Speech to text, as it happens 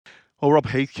Well, Rob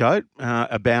Heathcote,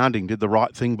 Abounding, did the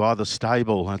right thing by the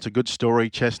stable. It's a good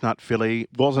story. Chestnut filly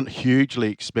wasn't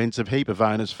hugely expensive. Heap of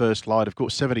owners first light, of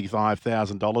course,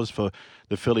 $75,000 for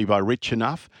the filly by Rich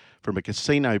Enough from a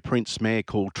Casino Prince mare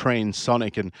called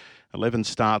Transonic, and 11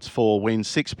 starts, 4 wins,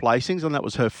 6 placings, and that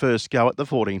was her first go at the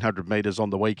 1400 metres on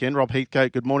the weekend. Rob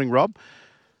Heathcote, good morning, Rob.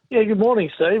 Yeah, good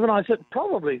morning, Steve. And I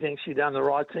probably think she done the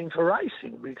right thing for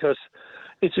racing because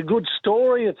it's a good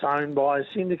story. It's owned by a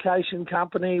syndication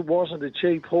company, wasn't a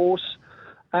cheap horse,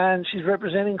 and she's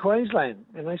representing Queensland.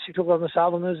 She took on the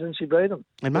Southerners and she beat them.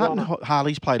 And Martin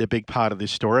Harley's played a big part of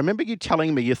this story. I remember you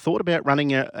telling me you thought about running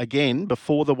her again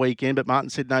before the weekend, but Martin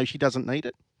said no, she doesn't need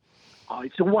it. Oh,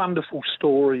 it's a wonderful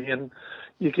story, and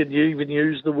you could even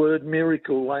use the word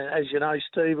miracle. As you know,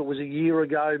 Steve, it was a year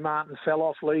ago. Martin fell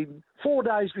off lead 4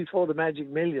 days before the Magic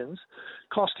Millions.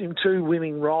 Cost him 2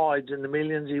 winning rides in the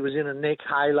Millions. He was in a neck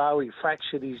halo. He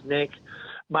fractured his neck.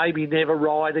 Maybe never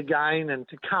ride again. And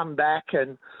to come back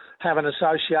and have an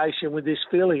association with this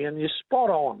filly, and you're spot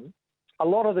on. A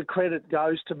lot of the credit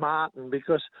goes to Martin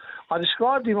because I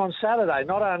described him on Saturday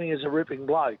not only as a ripping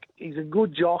bloke, he's a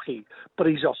good jockey, but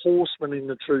he's a horseman in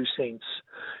the true sense.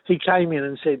 He came in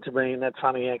and said to me in that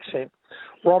funny accent,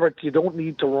 "Robert, you don't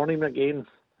need to run him again."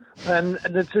 And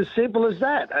it's as simple as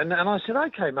that. And I said,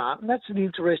 "Okay, Martin, that's an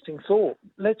interesting thought.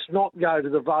 Let's not go to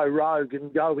the Vo Rogue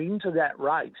and go into that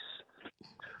race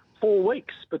 4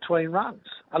 weeks between runs.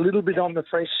 A little bit on the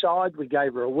fresh side. We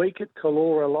gave her a week at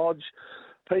Calora Lodge.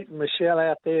 Pete and Michelle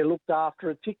out there looked after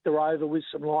her, ticked her over with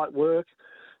some light work.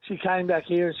 She came back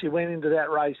here and she went into that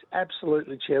race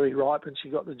absolutely cherry ripe and she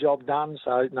got the job done.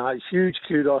 So, no, huge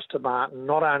kudos to Martin,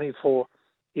 not only for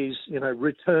his,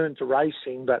 return to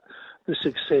racing, but the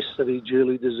success that he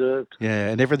duly deserved." Yeah,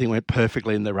 and everything went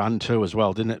perfectly in the run too as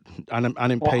well, didn't it?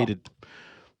 Unimpeded.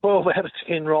 12 out of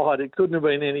 10 right. It couldn't have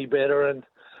been any better. And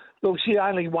look, she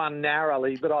only won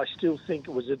narrowly, but I still think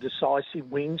it was a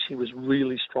decisive win. She was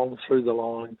really strong through the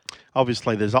line.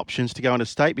 Obviously, there's options to go into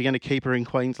state. You're going to keep her in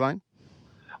Queensland?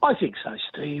 I think so,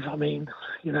 Steve. I mean,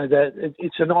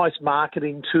 it's a nice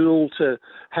marketing tool to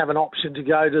have an option to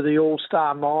go to the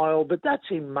All-Star Mile, but that's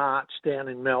in March down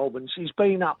in Melbourne. She's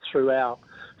been up through our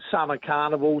summer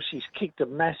carnival. She's kicked a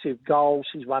massive goal.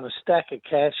 She's won a stack of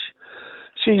cash.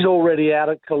 She's already out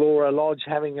at Calora Lodge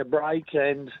having a break,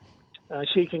 and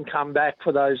she can come back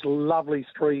for those lovely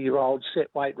 3-year-old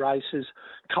set weight races,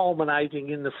 culminating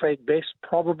in the Fred Best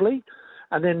probably,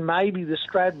 and then maybe the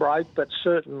Stradbroke, but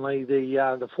certainly the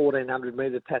 1400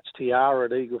 metre Tats Tiara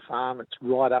at Eagle Farm. It's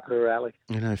right up her alley.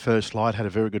 First Light had a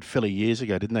very good filly years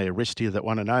ago, didn't they? Aristia that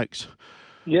won in Oaks.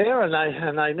 Yeah,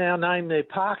 and they now name their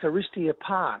park Aristia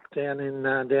Park down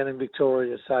in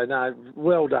Victoria. So no,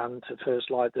 well done to First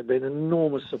Light. They've been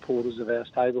enormous supporters of our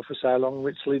stable for so long.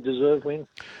 Richly deserved win.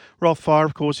 Rothfire,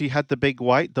 of course, he had the big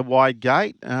weight, the wide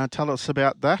gate. Tell us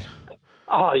about that.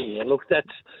 Oh yeah, look,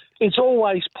 it's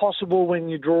always possible when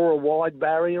you draw a wide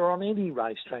barrier on any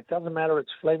racetrack. Doesn't matter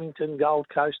it's Flemington, Gold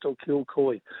Coast or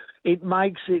Kilcoy. It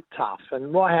makes it tough.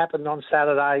 And what happened on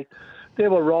Saturday? There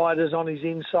were riders on his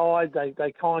inside.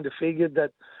 They kind of figured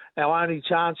that our only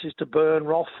chance is to burn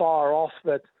Rothfire off.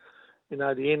 But,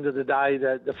 at the end of the day,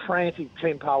 the frantic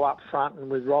tempo up front and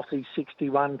with Rothy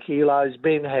 61 kilos,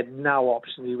 Ben had no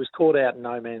option. He was caught out in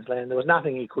no man's land. There was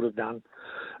nothing he could have done.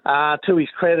 To his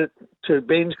credit, to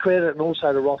Ben's credit and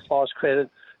also to Rothfire's credit,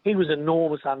 he was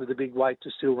enormous under the big weight to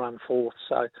still run fourth.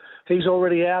 So he's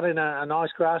already out in a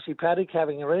nice grassy paddock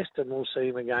having a rest, and we'll see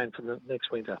him again for the next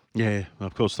winter. Yeah,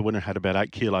 of course, the winner had about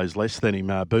 8 kilos less than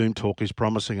him. Boom Talk is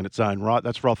promising in its own right.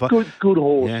 That's Rothfire. Good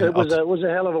horse. Yeah, it was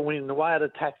a hell of a win. The way it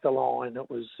attacked the line, it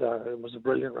was a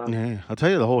brilliant run. Yeah, I'll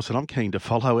tell you the horse that I'm keen to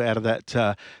follow out of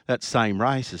that same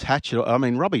race is Hatchet. I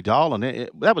mean, Robbie Dolan,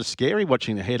 that was scary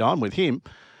watching the head on with him.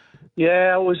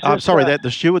 Yeah, it was. I'm sorry, that the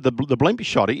steward, the blimpy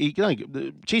shot.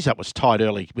 Geez, that was tight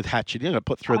early with Hatchet.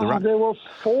 Put through the run. There were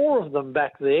 4 of them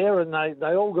back there, and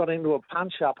they all got into a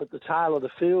punch up at the tail of the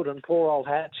field. And poor old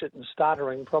Hatchet and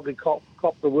Stuttering probably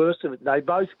copped the worst of it. They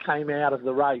both came out of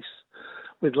the race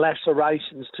with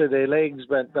lacerations to their legs,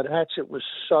 but Hatchet was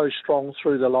so strong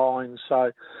through the line.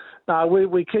 So, no,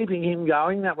 we're keeping him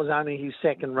going. That was only his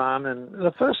second run, and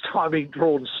the first time he'd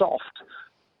drawn soft.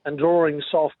 And drawing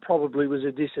soft probably was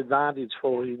a disadvantage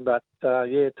for him. But,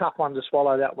 tough one to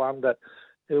swallow, that one. But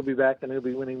he'll be back and he'll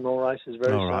be winning more races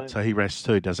very soon. All right, so he rests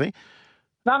too, does he?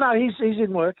 No, he's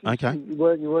in work. Okay. He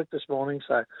worked this morning,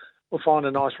 so we'll find a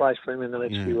nice race for him in the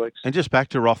next few weeks. And just back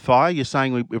to Rothfire, you're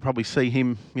saying we'll probably see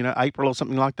him, April or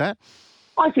something like that?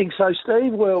 I think so,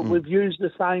 Steve. Well, we've used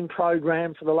the same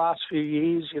program for the last few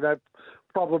years,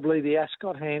 probably the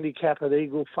Ascot Handicap at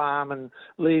Eagle Farm and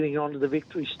leading on to the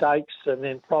Victory Stakes, and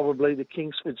then probably the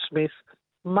Kingsford Smith,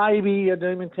 maybe a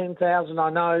Dooming 10,000. I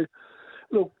know,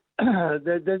 look,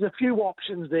 there's a few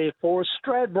options there for us.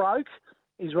 Stradbroke,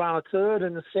 he's run a third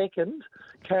and a second,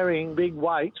 carrying big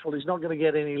weights. Well, he's not going to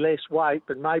get any less weight,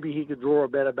 but maybe he could draw a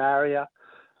better barrier.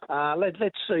 Let's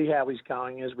see how he's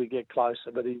going as we get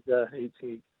closer, but he's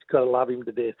got to love him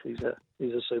to death. He's a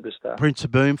superstar. Prince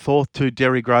of Boom, fourth to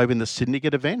Derry Grove in the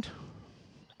syndicate event.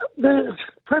 The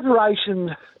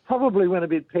preparation probably went a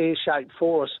bit pear-shaped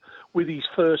for us with his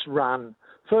first run.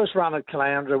 First run at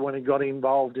Caloundra when he got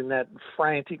involved in that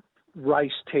frantic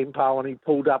race tempo and he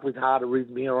pulled up with heart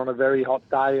arrhythmia on a very hot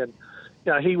day, and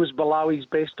he was below his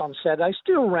best on Saturday.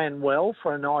 Still ran well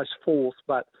for a nice fourth,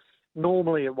 but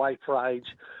normally at weight for age,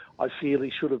 I feel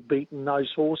he should have beaten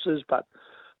those horses. But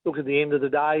look, at the end of the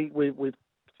day, we've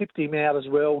tipped him out as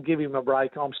well. Give him a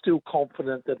break. I'm still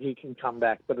confident that he can come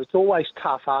back, but it's always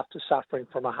tough after suffering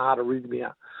from a heart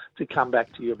arrhythmia to come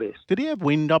back to your best. Did he have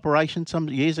wind operation some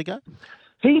years ago?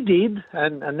 He did,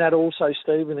 and that also,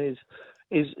 Stephen,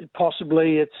 is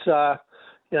possibly it's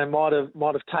might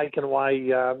have taken away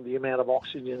the amount of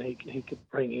oxygen he could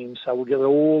bring in. So we'll get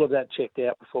all of that checked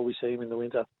out before we see him in the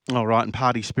winter. All right, and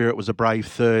Party Spirit was a brave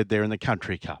third there in the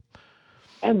Country Cup.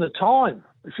 And the time.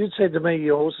 If you'd said to me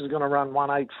your horse is going to run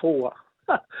 184,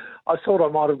 I thought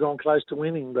I might have gone close to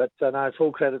winning, but no,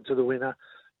 full credit to the winner.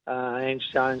 Ange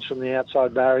Jones from the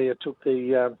outside barrier took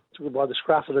it by the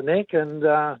scruff of the neck and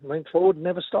went forward and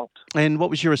never stopped. And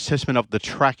what was your assessment of the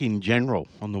track in general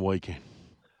on the weekend?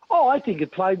 Oh, I think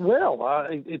it played well.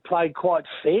 It played quite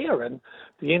fair, and at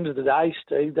the end of the day,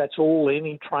 Steve, that's all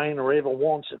any trainer ever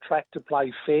wants, a track to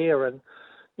play fair, and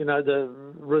the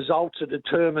results are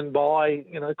determined by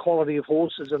quality of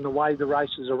horses and the way the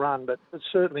races are run. But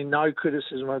certainly no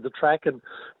criticism of the track, and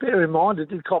bear in mind it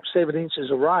did cop 7 inches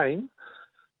of rain.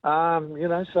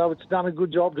 So it's done a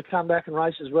good job to come back and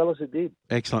race as well as it did.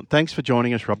 Excellent. Thanks for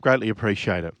joining us, Rob. Greatly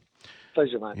appreciate it.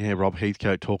 Pleasure, mate. Yeah, Rob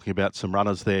Heathcote talking about some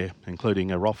runners there,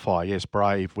 including a Rothfire. Yes,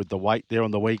 brave with the weight there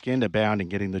on the weekend. Abounding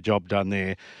getting the job done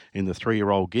there in the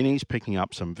 3-year-old Guineas, picking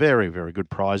up some very, very good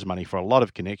prize money for a lot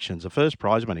of connections. The first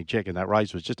prize money check in that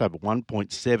race was just over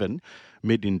 $1.7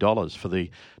 million for the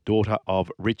daughter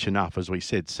of Rich Enough, as we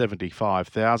said,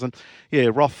 75,000. Yeah,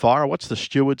 Rothfire. What's the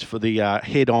stewards for the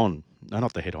head-on? No,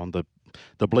 not the head-on, the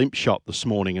blimp shot this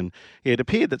morning, and it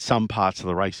appeared that some parts of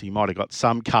the race he might have got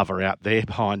some cover out there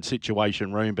behind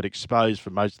Situation Room, but exposed for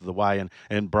most of the way,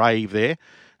 and brave there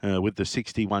with the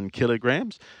 61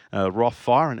 kilograms.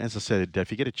 Rothfire, and as I said,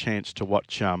 if you get a chance to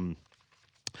watch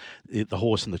the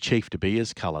horse and the Chief De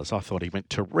Beers colours, I thought he went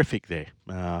terrific there.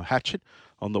 Hatchet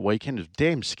on the weekend was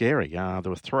damn scary. There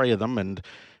were 3 of them, and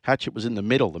Hatchet was in the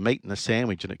middle, the meat and the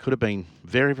sandwich, and it could have been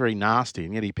very, very nasty,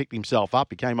 and yet he picked himself up.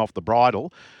 He came off the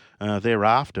bridle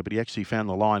thereafter, but he actually found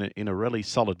the line in a really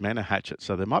solid manner, Hatchet.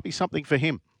 So there might be something for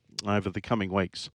him over the coming weeks.